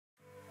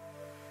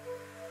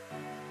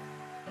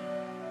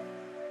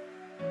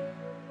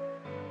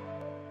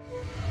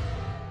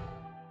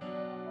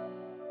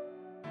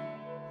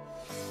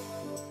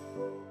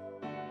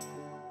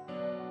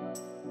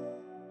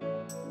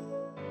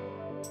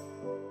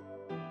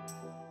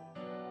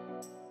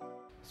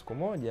Siku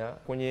moja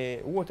kwenye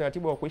huo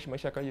utaratibu wa kuishi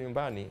maisha ya kawaida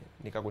nyumbani,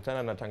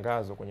 nikakutana na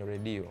tangazo kwenye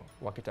redio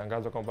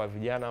wakitangaza kwamba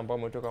vijana ambao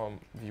wametoka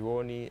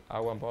vyuoni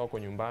au ambao wako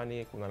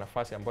nyumbani kuna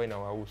nafasi ambayo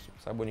inawahusu.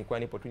 Sababu nilikuwa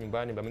nipo tu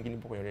nyumbani, mara nyingi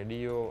nipo kwenye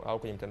redio au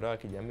kwenye mitandao ya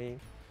kijamii.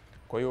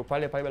 Kwa hiyo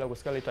pale baada ya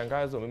kusikia ile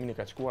tangazo, mimi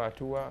nikachukua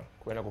hatua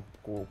kwenda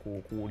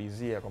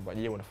kuulizia kwamba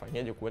je,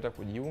 unafanyaje kuweza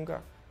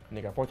kujiunga.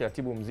 Nikapata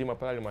taratibu mzima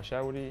pale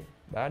halmashauri.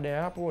 Baada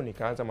ya hapo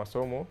nikaanza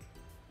masomo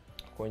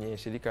kwenye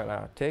shirika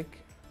la Tech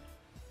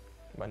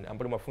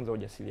ambalo mafunzo ya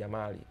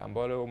ujasiriamali,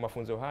 ambalo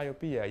mafunzo hayo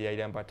pia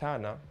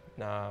yaliambatana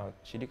na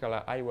shirika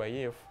la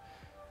IYF,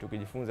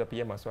 tukijifunza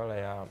pia masuala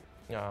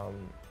ya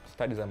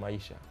studies za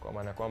maisha, kwa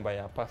maana kwamba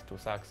ya path to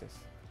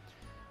success.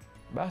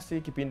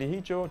 Basi kipindi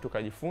hicho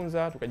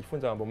tukajifunza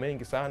mambo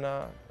mengi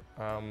sana.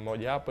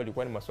 Moja hapo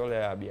ilikuwa ni masuala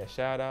ya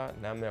biashara,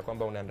 namna ya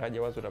kwamba unaandaje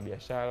wazo la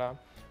biashara,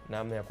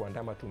 namna ya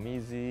kuandaa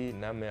matumizi,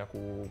 namna ya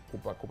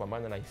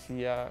kupambana na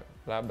hisia,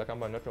 labda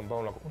kama ni watu ambao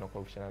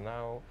unakorofishana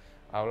nao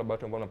au labda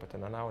watu ambao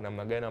unapatana nao,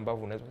 namna gani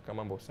ambavyo unaweza kuweka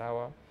mambo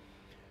sawa.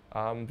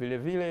 Vile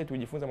vile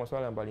tujifunza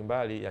masuala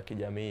mbalimbali ya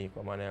kijamii,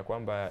 kwa maana ya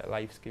kwamba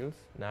life skills,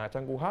 na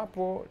tangu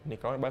hapo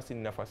nikaona basi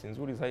ni nafasi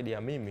nzuri zaidi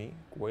ya mimi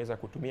kuweza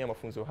kutumia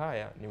mafunzo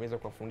haya niweze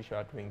kuwafundisha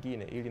watu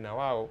wengine, ili na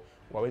wao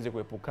waweze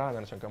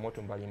kuepukana na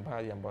changamoto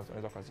mbalimbali ambazo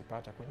wanaweza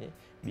kuzipata kwenye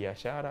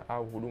biashara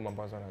au huduma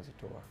ambazo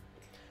wanazitoa.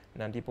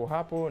 Na ndipo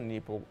hapo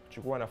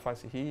nilipochukua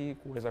nafasi hii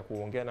kuweza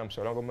kuongea na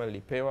mshauri wangu ambaye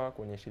nilipewa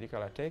kwenye shirika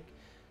la Tech,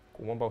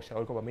 kumwomba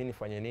ushauri kwamba mimi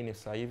nifanye nini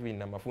sasa hivi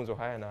na mafunzo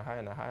haya na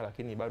haya na haya,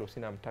 lakini bado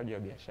sina mtaji wa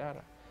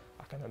biashara.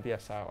 Akaniambia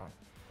sawa,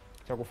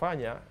 cha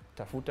kufanya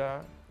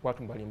tafuta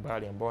watu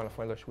mbalimbali ambao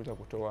wanafanya shughuli za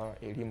kutoa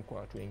elimu kwa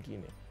watu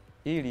wengine,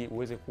 ili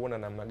uweze kuona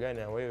namna gani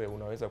na wewe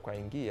unaweza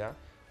kuingia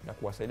na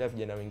kuwasaidia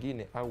vijana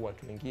wengine au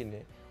watu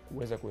wengine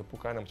kuweza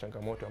kuepukana na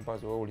changamoto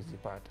ambazo wewe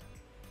ulizipata.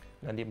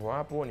 Na ndipo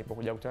hapo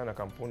nilipokuja kukutana na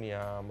kampuni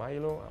ya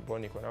Milo ambayo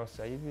niko nao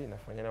sasa hivi,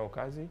 nafanya nao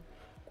kazi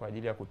kwa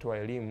ajili ya kutoa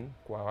elimu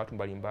kwa watu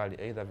mbalimbali,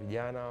 aidha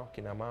vijana,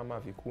 kina mama,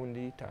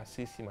 vikundi,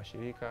 taasisi,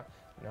 mashirika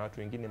na watu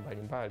wengine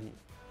mbalimbali,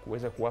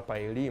 kuweza kuwapa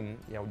elimu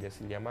ya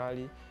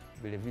ujasiriamali,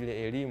 vile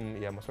vile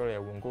elimu ya masuala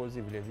ya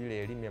uongozi, vile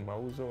vile elimu ya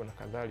mauzo na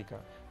kadhalika,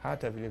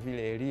 hata vile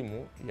vile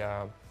elimu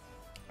ya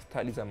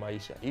stadi za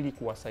maisha, ili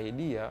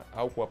kuwasaidia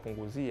au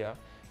kuwapunguzia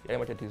yale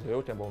matatizo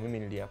yote ambayo mimi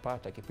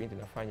niliyapata kipindi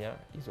nafanya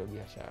hizo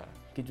biashara.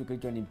 Kitu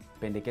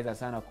kilichonipendekeza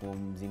sana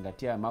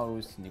kumzingatia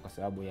Maurus ni kwa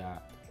sababu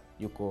ya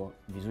yuko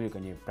vizuri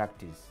kwenye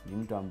practice. Ni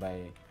mtu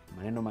ambaye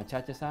maneno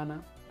machache sana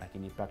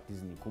lakini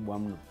practice ni kubwa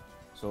mno.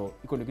 So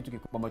iko ni kitu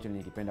kikubwa ambacho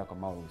nilikipenda kwa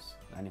Maurus.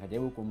 Na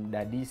nikajaribu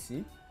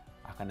kumdadisi,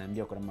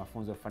 akaniambia kuna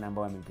mafunzo fulani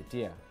ambayo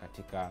amepitia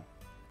katika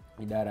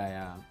idara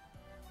ya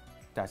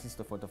taasisi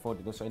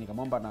tofauti. So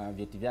nikamwomba na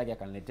vyeti vyake,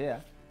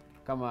 akaniletea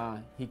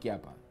kama hiki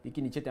hapa.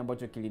 Hiki ni cheti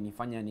ambacho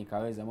kilinifanya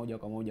nikaweza moja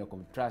kwa moja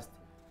kumtrust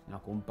na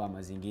kumpa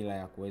mazingira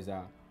ya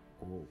kuweza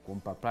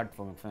kumpa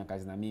platform ya kufanya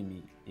kazi na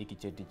mimi, hiki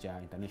cheti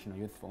cha International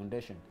Youth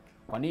Foundation.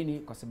 Kwa nini?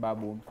 Kwa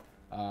sababu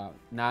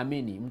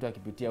naamini mtu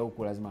akipitia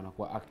huku lazima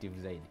anakuwa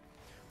active zaidi.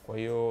 Kwa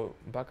hiyo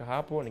mpaka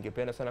hapo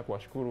ningependa sana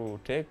kuwashukuru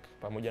Tech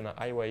pamoja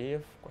na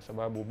IYF, kwa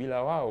sababu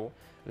bila wao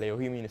leo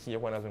hii mimi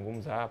nisingekuwa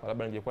nazungumza hapa,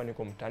 labda ningekuwa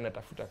niko mtaani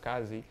natafuta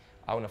kazi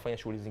au nafanya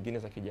shughuli zingine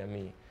za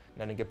kijamii.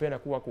 Na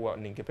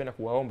ningependa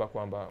kuwaomba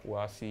kwamba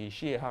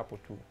wasiishie hapo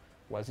tu,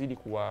 wazidi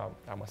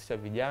kuwahamasisha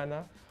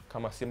vijana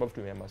kama sisi ambavyo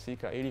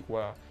tumehamasika, ili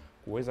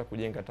kuweza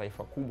kujenga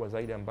taifa kubwa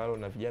zaidi ambalo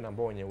na vijana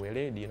ambao wenye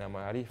weledi na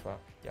maarifa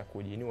ya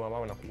kujiinua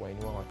wao na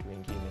kuwainua watu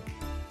wengine.